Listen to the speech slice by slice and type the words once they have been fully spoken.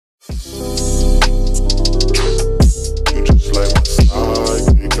Disclaimer,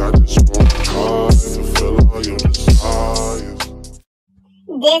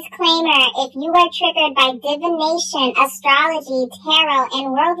 if you are triggered by divination, astrology, tarot,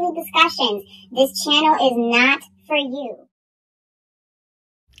 and worldly discussions, this channel is not for you.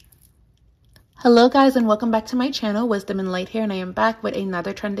 Hello guys, and welcome back to my channel, Wisdom and Light here, and I am back with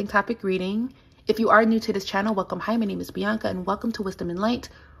another trending topic reading. If you are new to this channel, welcome. Hi, my name is Bianca, and welcome to Wisdom and Light,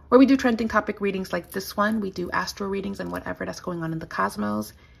 where we do trending topic readings like this one. We do astro readings and whatever that's going on in the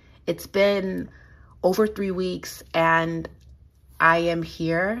cosmos. It's been over 3 weeks, and I am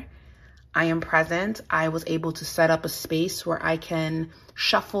here. I am present. I was able to set up a space where I can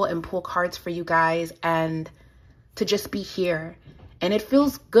shuffle and pull cards for you guys and to just be here. And it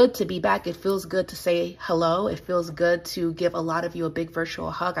feels good to be back. It feels good to say hello. It feels good to give a lot of you a big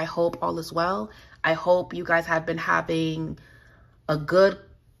virtual hug. I hope all is well. I hope you guys have been having a good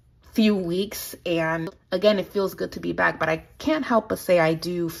few weeks. And again, it feels good to be back, but I can't help but say I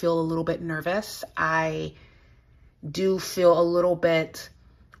do feel a little bit nervous. I do feel a little bit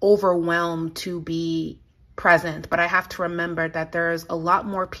overwhelmed to be present, but I have to remember that there's a lot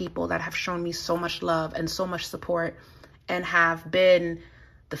more people that have shown me so much love and so much support and have been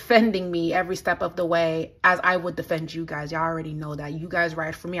defending me every step of the way as I would defend you guys. Y'all already know that. You guys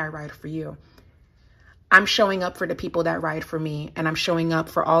ride for me, I ride for you. I'm showing up for the people that ride for me, and I'm showing up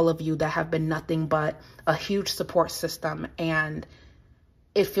for all of you that have been nothing but a huge support system, and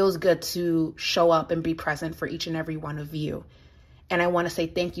it feels good to show up and be present for each and every one of you. And I want to say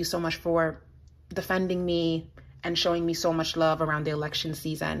thank you so much for defending me and showing me so much love around the election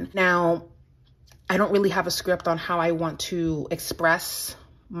season. Now, I don't really have a script on how I want to express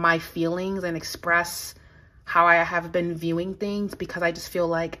my feelings and express how I have been viewing things, because I just feel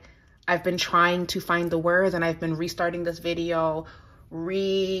like I've been trying to find the words, and I've been restarting this video,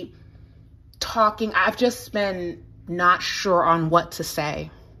 talking. I've just been not sure on what to say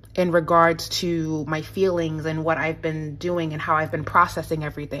in regards to my feelings and what I've been doing and how I've been processing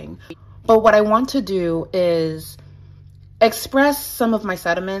everything. But what I want to do is express some of my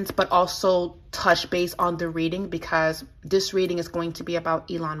sentiments, but also touch base on the reading, because this reading is going to be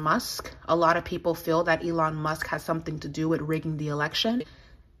about Elon Musk. A lot of people feel that Elon Musk has something to do with rigging the election.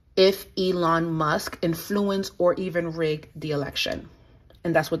 If Elon Musk influenced or even rigged the election.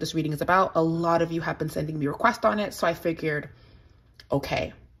 And that's what this reading is about. A lot of you have been sending me requests on it, so I figured,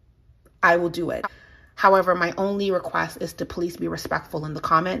 okay, I will do it. However, my only request is to please be respectful in the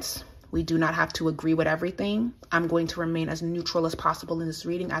comments. We do not have to agree with everything. I'm going to remain as neutral as possible in this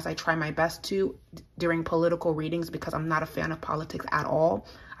reading, as I try my best to during political readings, because I'm not a fan of politics at all.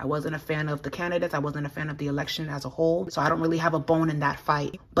 I wasn't a fan of the candidates. I wasn't a fan of the election as a whole. So I don't really have a bone in that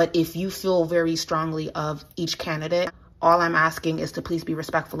fight. But if you feel very strongly of each candidate, all I'm asking is to please be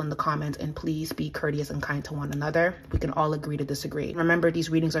respectful in the comments, and please be courteous and kind to one another. We can all agree to disagree. Remember,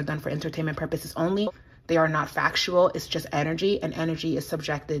 these readings are done for entertainment purposes only. They are not factual. It's just energy, and energy is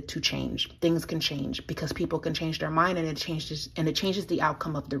subjected to change. Things can change because people can change their mind, and it changes the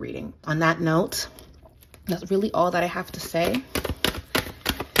outcome of the reading. On that note, that's really all that I have to say.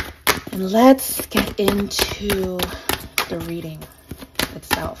 And let's get into the reading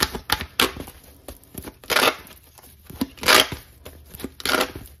itself.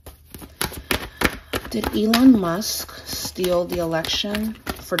 Did Elon Musk steal the election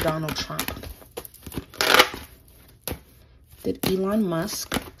for Donald Trump? Did Elon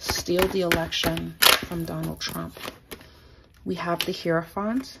Musk steal the election from Donald Trump? We have the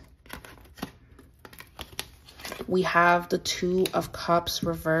Hierophant. We have the Two of Cups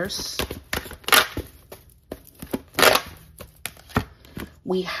reverse.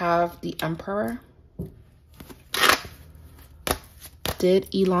 We have the Emperor.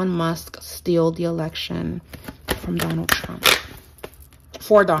 Did Elon Musk steal the election from Donald Trump?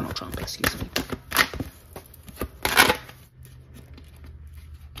 For Donald Trump, excuse me.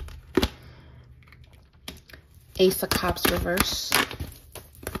 Ace of Cups reverse.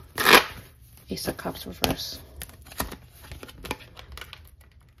 Ace of Cups reverse.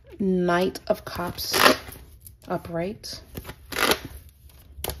 Knight of Cups upright.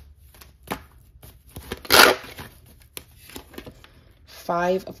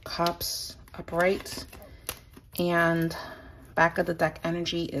 Five of Cups upright. And back of the deck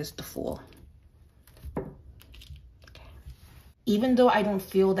energy is the Fool. Even though I don't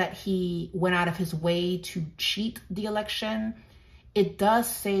feel that he went out of his way to cheat the election, it does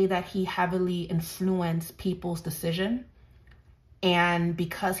say that he heavily influenced people's decision. And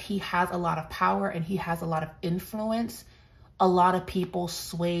because he has a lot of power and he has a lot of influence, a lot of people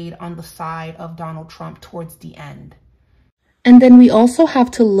swayed on the side of Donald Trump towards the end. And then we also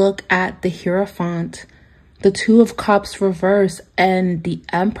have to look at the Hierophant, the Two of Cups reverse, and the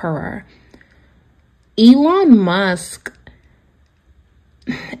Emperor. Elon Musk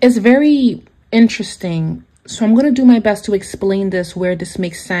is very interesting. So I'm going to do my best to explain this where this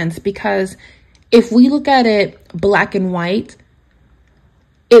makes sense, because if we look at it black and white,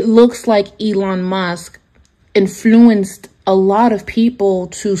 it looks like Elon Musk influenced a lot of people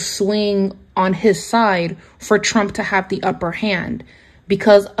to swing on his side for Trump to have the upper hand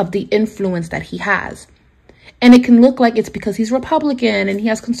because of the influence that he has. And it can look like it's because he's Republican and he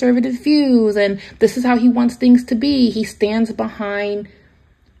has conservative views and this is how he wants things to be. He stands behind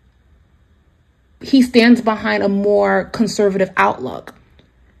a more conservative outlook.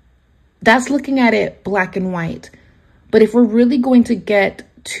 That's looking at it black and white. But if we're really going to get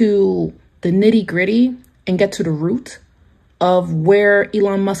to the nitty-gritty and get to the root of where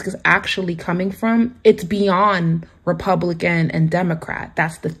Elon Musk is actually coming from, it's beyond Republican and Democrat.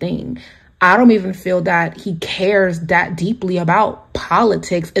 That's the thing. I don't even feel that he cares that deeply about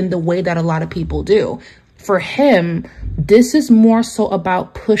politics in the way that a lot of people do. For him, this is more so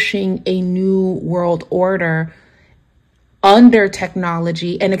about pushing a new world order under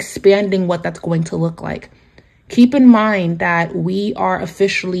technology and expanding what that's going to look like. Keep in mind that we are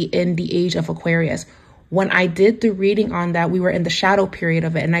officially in the age of Aquarius. When I did the reading on that, we were in the shadow period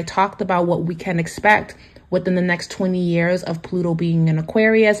of it, and I talked about what we can expect within the next 20 years of Pluto being in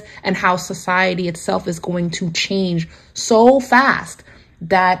Aquarius and how society itself is going to change so fast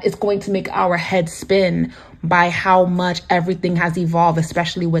that it's going to make our head spin by how much everything has evolved,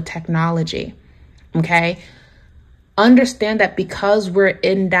 especially with technology. Okay? Understand that because we're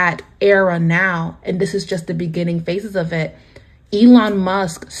in that era now, and this is just the beginning phases of it, Elon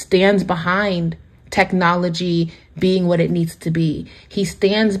Musk stands behind technology being what it needs to be. He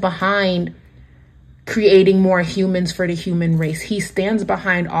stands behind creating more humans for the human race. He stands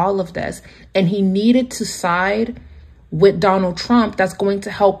behind all of this, and he needed to side with Donald Trump. That's going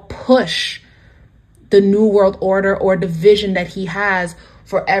to help push the new world order or the vision that he has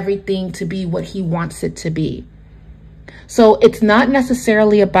for everything to be what he wants it to be. So it's not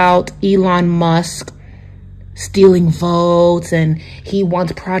necessarily about Elon Musk stealing votes and he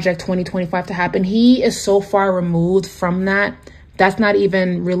wants Project 2025 to happen. He is so far removed from that. That's not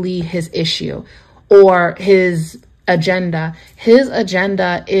even really his issue or his agenda. His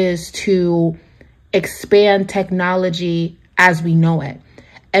agenda is to expand technology as we know it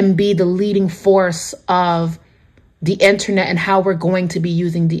and be the leading force of the internet and how we're going to be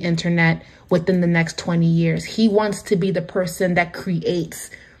using the internet within the next 20 years. He wants to be the person that creates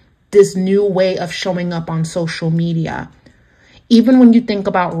this new way of showing up on social media. Even when you think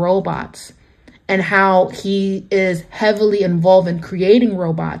about robots and how he is heavily involved in creating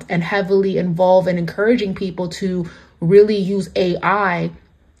robots and heavily involved in encouraging people to really use AI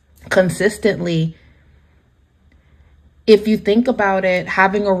consistently. If you think about it,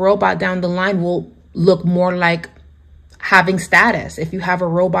 having a robot down the line will look more like having status. If you have a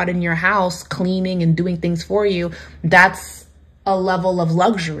robot in your house cleaning and doing things for you, that's a level of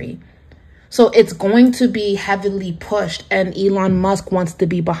luxury. So it's going to be heavily pushed, and Elon Musk wants to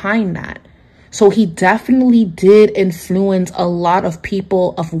be behind that. So he definitely did influence a lot of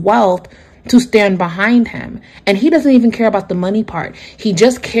people of wealth to stand behind him. And he doesn't even care about the money part. He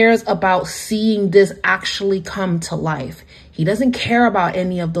just cares about seeing this actually come to life. He doesn't care about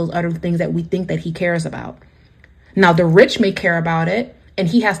any of those other things that we think that he cares about. Now, the rich may care about it, and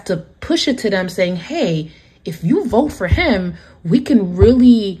he has to push it to them saying, hey, if you vote for him, we can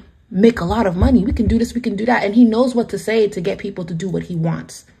really make a lot of money. We can do this, we can do that. And he knows what to say to get people to do what he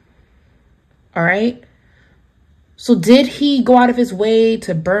wants. All right. So did he go out of his way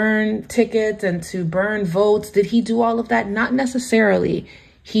to burn tickets and to burn votes? Did he do all of that? Not necessarily.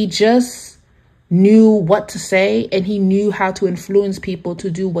 He just knew what to say, and he knew how to influence people to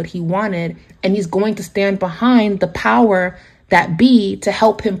do what he wanted. And he's going to stand behind the power that be to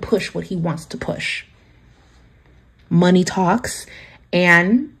help him push what he wants to push. Money talks,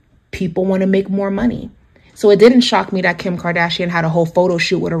 and people want to make more money. So it didn't shock me that Kim Kardashian had a whole photo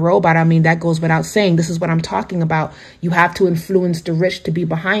shoot with a robot. I mean, that goes without saying. This is what I'm talking about. You have to influence the rich to be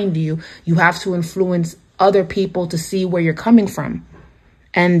behind you. You have to influence other people to see where you're coming from.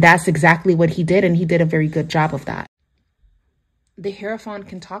 And that's exactly what he did. And he did a very good job of that. The Hierophant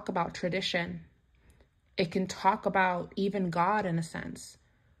can talk about tradition. It can talk about even God in a sense.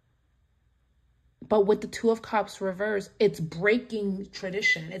 But with the Two of Cups reverse, it's breaking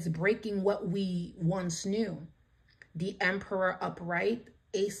tradition. It's breaking what we once knew. The Emperor upright,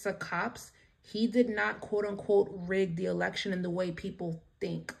 Ace of Cups, he did not, quote unquote, rig the election in the way people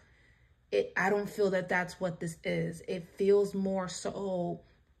think. I don't feel that that's what this is. It feels more so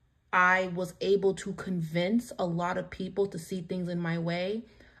I was able to convince a lot of people to see things in my way.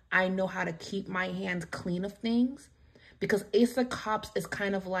 I know how to keep my hands clean of things, because Ace of Cups is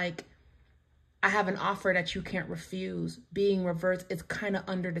kind of like, I have an offer that you can't refuse. Being reversed, it's kind of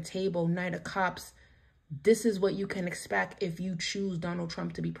under the table. Knight of Cups, this is what you can expect if you choose Donald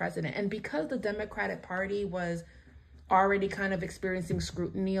Trump to be president. And because the Democratic Party was already kind of experiencing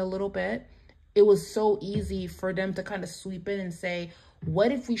scrutiny a little bit, it was so easy for them to kind of sweep in and say,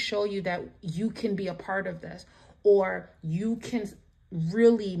 what if we show you that you can be a part of this, or you can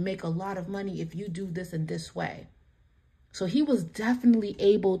really make a lot of money if you do this in this way? So he was definitely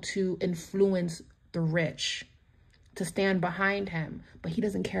able to influence the rich to stand behind him, but he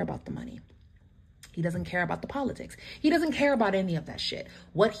doesn't care about the money. He doesn't care about the politics. He doesn't care about any of that shit.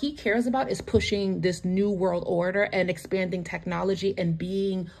 What he cares about is pushing this new world order and expanding technology and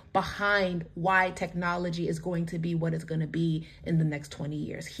being behind why technology is going to be what it's going to be in the next 20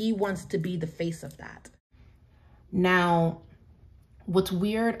 years. He wants to be the face of that. Now, what's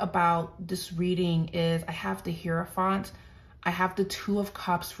weird about this reading is I have the Hierophant, I have the Two of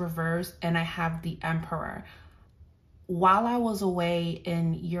Cups reversed, and I have the Emperor. While I was away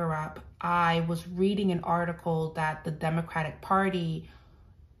in Europe, I was reading an article that the Democratic Party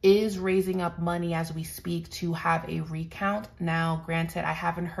is raising up money as we speak to have a recount. Now, granted, I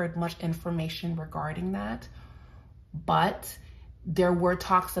haven't heard much information regarding that, but there were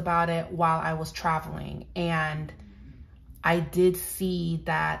talks about it while I was traveling, and I did see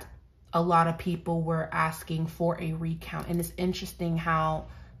that a lot of people were asking for a recount. And it's interesting how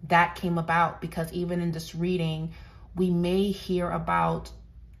that came about, because even in this reading, we may hear about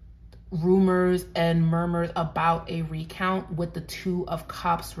rumors and murmurs about a recount with the Two of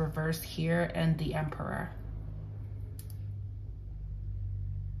Cups reversed here and the Emperor.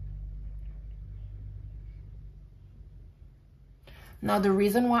 Now, the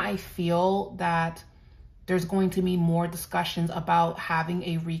reason why I feel that there's going to be more discussions about having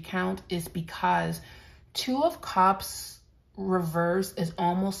a recount is because Two of Cups reverse is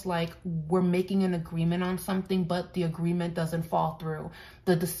almost like we're making an agreement on something, but the agreement doesn't fall through.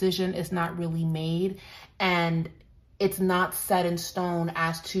 The decision is not really made, and it's not set in stone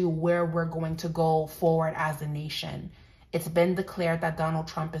as to where we're going to go forward as a nation. It's been declared that Donald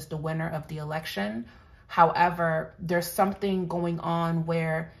Trump is the winner of the election. However, there's something going on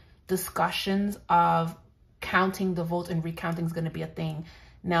where discussions of counting the votes and recounting is going to be a thing.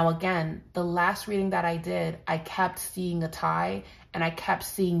 Now, again, the last reading that I did, I kept seeing a tie and I kept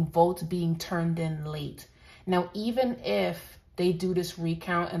seeing votes being turned in late. Now, even if they do this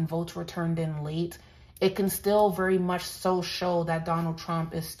recount and votes were turned in late, it can still very much so show that Donald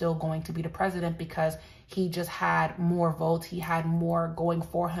Trump is still going to be the president, because he just had more votes. He had more going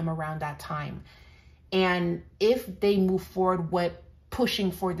for him around that time. And if they move forward with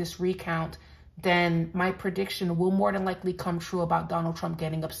pushing for this recount, then my prediction will more than likely come true about Donald Trump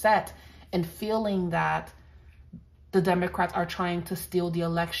getting upset and feeling that the Democrats are trying to steal the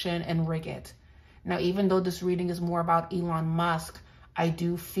election and rig it. Now, even though this reading is more about Elon Musk, I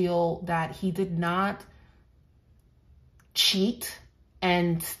do feel that he did not cheat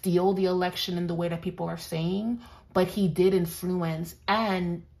and steal the election in the way that people are saying, but he did influence,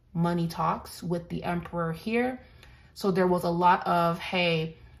 and money talks with the Emperor here. So there was a lot of,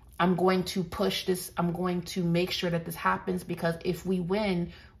 hey, I'm going to push this. I'm going to make sure that this happens, because if we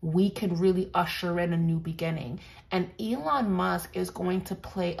win, we can really usher in a new beginning. And Elon Musk is going to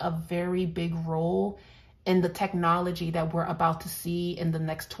play a very big role in the technology that we're about to see in the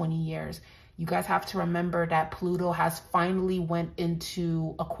next 20 years. You guys have to remember that Pluto has finally went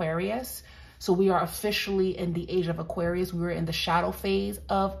into Aquarius. So we are officially in the age of Aquarius. We were in the shadow phase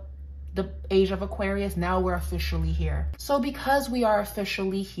of the age of Aquarius. Now we're officially here. So because we are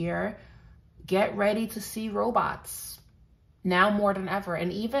officially here, get ready to see robots now more than ever.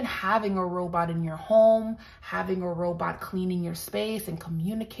 And even having a robot in your home, having a robot cleaning your space and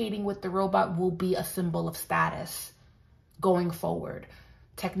communicating with the robot will be a symbol of status going forward.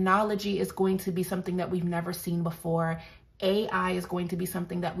 Technology is going to be something that we've never seen before. AI is going to be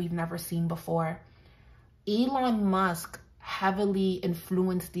something that we've never seen before. Elon Musk heavily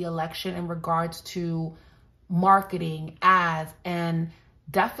influenced the election in regards to marketing, ads, and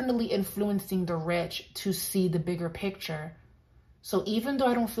definitely influencing the rich to see the bigger picture. So even though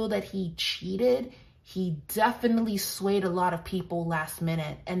I don't feel that he cheated, he definitely swayed a lot of people last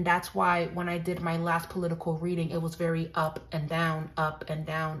minute. And that's why when I did my last political reading, it was very up and down, up and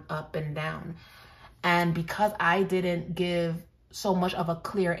down, up and down. And because I didn't give so much of a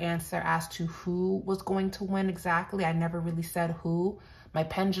clear answer as to who was going to win exactly, I never really said who, My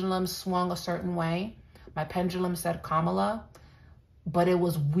pendulum swung a certain way. My pendulum said Kamala, but it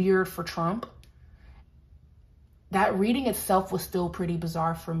was weird for Trump. That reading itself was still pretty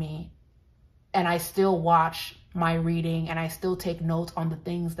bizarre for me. And I still watch my reading and I still take notes on the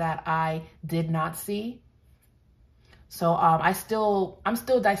things that I did not see. So I'm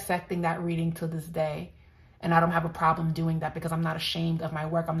still dissecting that reading to this day. And I don't have a problem doing that because I'm not ashamed of my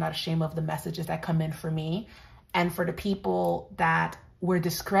work. I'm not ashamed of the messages that come in for me. And for the people that were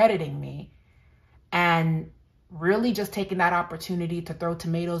discrediting me and really just taking that opportunity to throw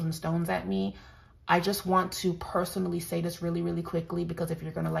tomatoes and stones at me, I just want to personally say this really, really quickly, because if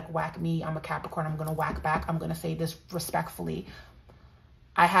you're going to like whack me, I'm a Capricorn, I'm going to whack back. I'm going to say this respectfully.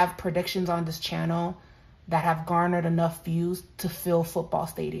 I have predictions on this channel that have garnered enough views to fill football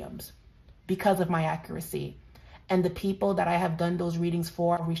stadiums because of my accuracy. And the people that I have done those readings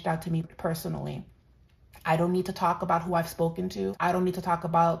for reached out to me personally. I don't need to talk about who I've spoken to. I don't need to talk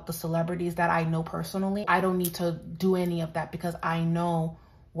about the celebrities that I know personally. I don't need to do any of that because I know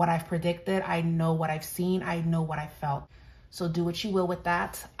what I've predicted. I know what I've seen. I know what I felt. So do what you will with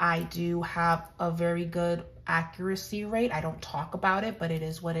that. I do have a very good accuracy rate. I don't talk about it, but it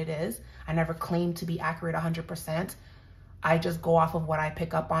is what it is. I never claim to be accurate 100%. I just go off of what I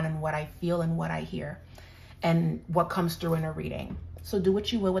pick up on and what I feel and what I hear and what comes through in a reading. So do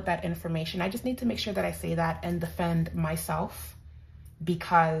what you will with that information. I just need to make sure that I say that and defend myself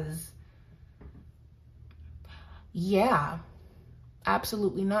because, yeah,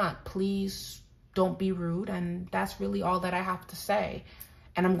 absolutely not. Please don't be rude. And that's really all that I have to say.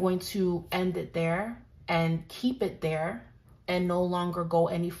 And I'm going to end it there and keep it there and no longer go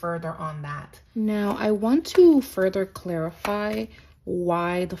any further on that. Now, I want to further clarify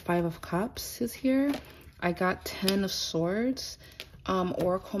why the 5 of Cups is here. I got 10 of Swords.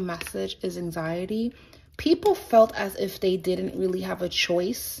 Oracle message is anxiety. People felt as if they didn't really have a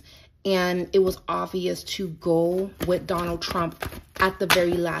choice, and it was obvious to go with Donald Trump at the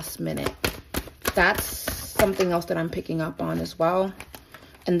very last minute. That's something else that I'm picking up on as well.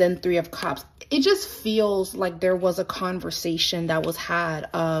 And then 3 of Cups. It just feels like there was a conversation that was had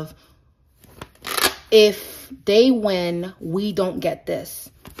of, if they win, we don't get this.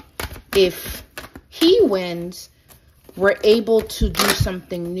 If he wins, we're able to do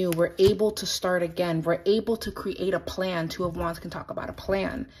something new. We're able to start again. We're able to create a plan. 2 of Wands can talk about a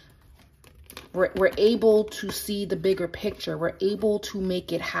plan. We're able to see the bigger picture. We're able to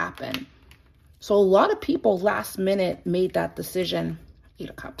make it happen. So a lot of people last minute made that decision.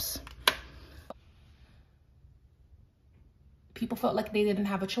 8 of Cups. People felt like they didn't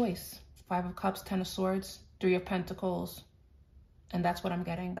have a choice. 5 of Cups, 10 of Swords, 3 of Pentacles. And that's what I'm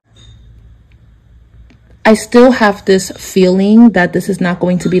getting. I still have this feeling that this is not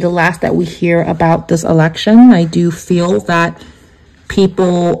going to be the last that we hear about this election. I do feel that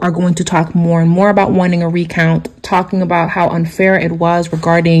people are going to talk more and more about wanting a recount, talking about how unfair it was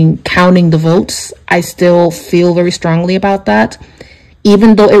regarding counting the votes. I still feel very strongly about that.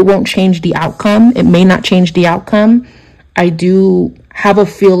 Even though it won't change the outcome, it may not change the outcome, I do have a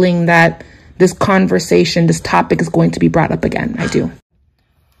feeling that this conversation, this topic is going to be brought up again. I do.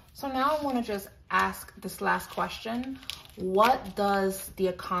 So now I want to just ask this last question. What does the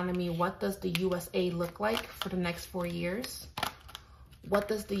economy, what does the USA look like for the next 4 years? What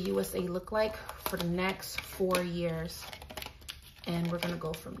does the USA look like for the next 4 years? And we're going to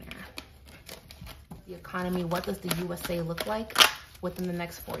go from there. The economy, what does the USA look like within the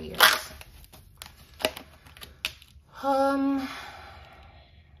next 4 years?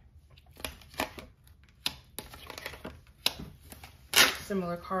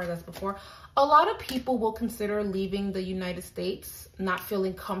 Similar card as before. A lot of people will consider leaving the United States, not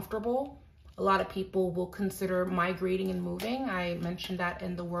feeling comfortable. A lot of people will consider migrating and moving. I mentioned that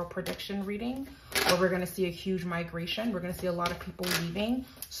in the world prediction reading, where we're going to see a huge migration. We're going to see a lot of people leaving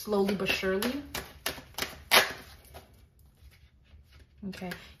slowly but surely.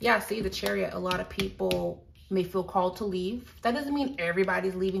 Okay. Yeah, see the Chariot. A lot of people may feel called to leave. That doesn't mean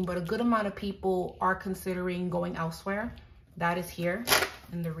everybody's leaving, but a good amount of people are considering going elsewhere. That is here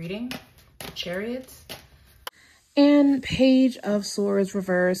in the reading. The Chariots. And Page of Swords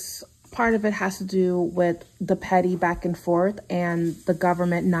reverse. Part of it has to do with the petty back and forth and the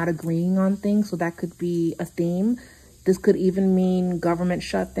government not agreeing on things. So that could be a theme. This could even mean government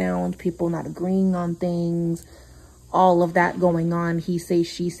shutdowns, people not agreeing on things, all of that going on. He say,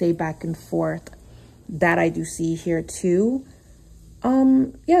 she say, back and forth. That I do see here too.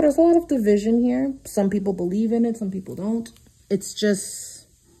 Yeah, there's a lot of division here. Some people believe in it, some people don't. It's just,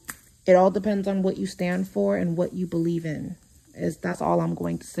 it all depends on what you stand for and what you believe in. That's all I'm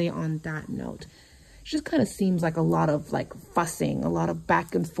going to say on that note. just kind of seems like a lot of like fussing, a lot of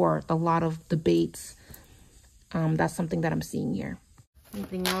back and forth, a lot of debates. That's something that I'm seeing here.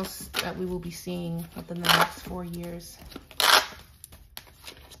 Anything else that we will be seeing within the next 4 years?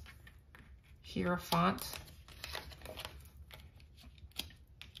 Hierophant.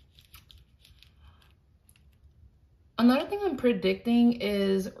 Another thing I'm predicting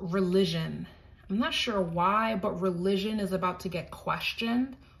is religion. I'm not sure why, but religion is about to get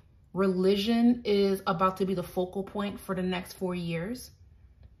questioned. Religion is about to be the focal point for the next 4 years.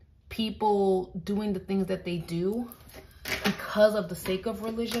 People doing the things that they do because of the sake of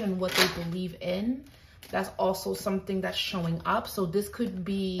religion and what they believe in. That's also something that's showing up. So this could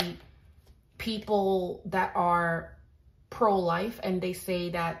be people that are pro-life and they say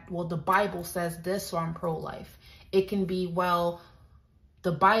that, well, the Bible says this, so I'm pro-life. It can be, well,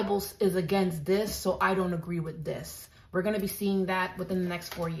 the Bible is against this, so I don't agree with this. We're going to be seeing that within the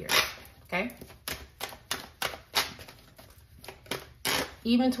next 4 years, okay?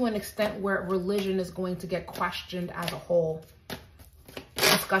 Even to an extent where religion is going to get questioned as a whole.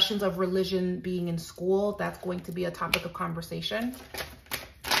 Discussions of religion being in school, that's going to be a topic of conversation.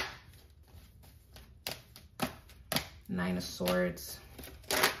 Nine of Swords.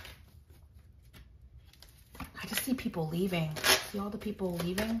 I just see people leaving. See all the people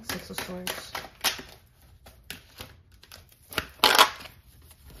leaving? Six of Swords.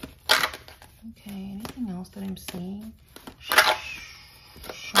 Okay, anything else that I'm seeing?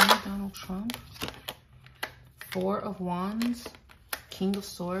 Show me Donald Trump. Four of Wands. King of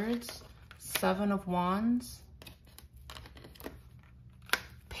Swords. Seven of Wands.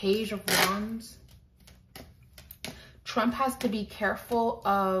 Page of Wands. Trump has to be careful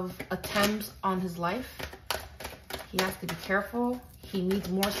of attempts on his life. He has to be careful. He needs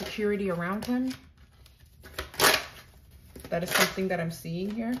more security around him. That is something that I'm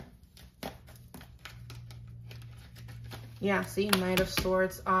seeing here. Yeah, see, Knight of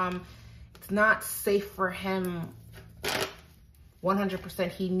Swords. It's not safe for him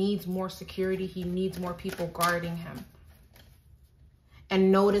 100%. He needs more security. He needs more people guarding him. And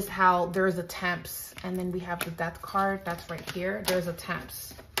notice how there's attempts. And then we have the Death card. That's right here. There's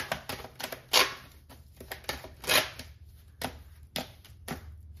attempts.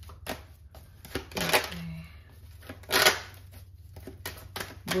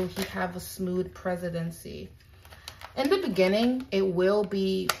 Will he have a smooth presidency? In the beginning, it will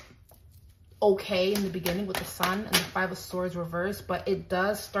be okay in the beginning with the Sun and the Five of Swords reversed, but it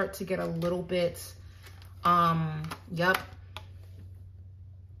does start to get a little bit, yep.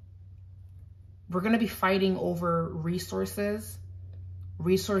 We're going to be fighting over resources.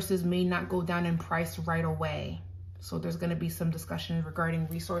 Resources may not go down in price right away. So there's going to be some discussion regarding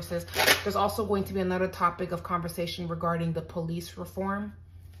resources. There's also going to be another topic of conversation regarding the police reform.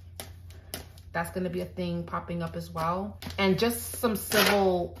 That's going to be a thing popping up as well. And just some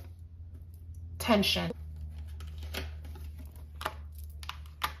civil tension.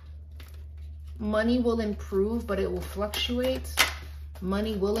 Money will improve, but it will fluctuate.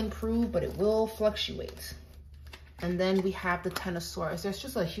 Money will improve, but it will fluctuate. And then we have the Ten of Swords. There's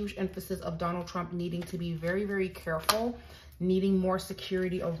just a huge emphasis of Donald Trump needing to be very, very careful, needing more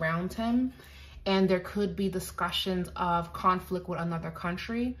security around him. And there could be discussions of conflict with another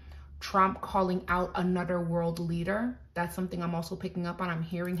country. Trump calling out another world leader. That's something I'm also picking up on. I'm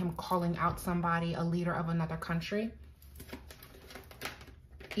hearing him calling out somebody, a leader of another country.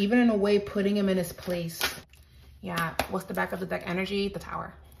 Even in a way, putting him in his place. Yeah, what's the back of the deck energy? The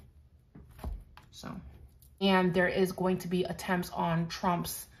Tower. So, and there is going to be attempts on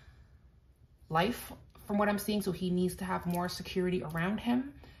Trump's life from what I'm seeing. So he needs to have more security around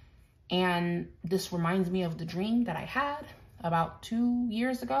him. And this reminds me of the dream that I had about 2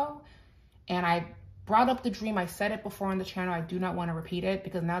 years ago. And I brought up the dream. I said it before on the channel. I do not want to repeat it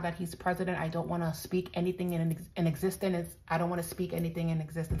because now that he's president, I don't want to speak anything in existence. I don't want to speak anything in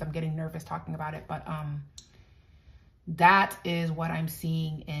existence. I'm getting nervous talking about it. But that is what I'm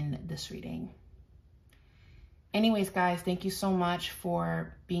seeing in this reading. Anyways, guys, thank you so much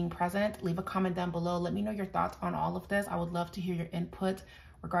for being present. Leave a comment down below. Let me know your thoughts on all of this. I would love to hear your input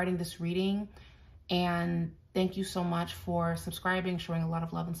regarding this reading. And thank you so much for subscribing, showing a lot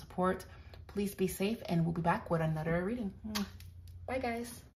of love and support. Please be safe, and we'll be back with another reading. Bye, guys.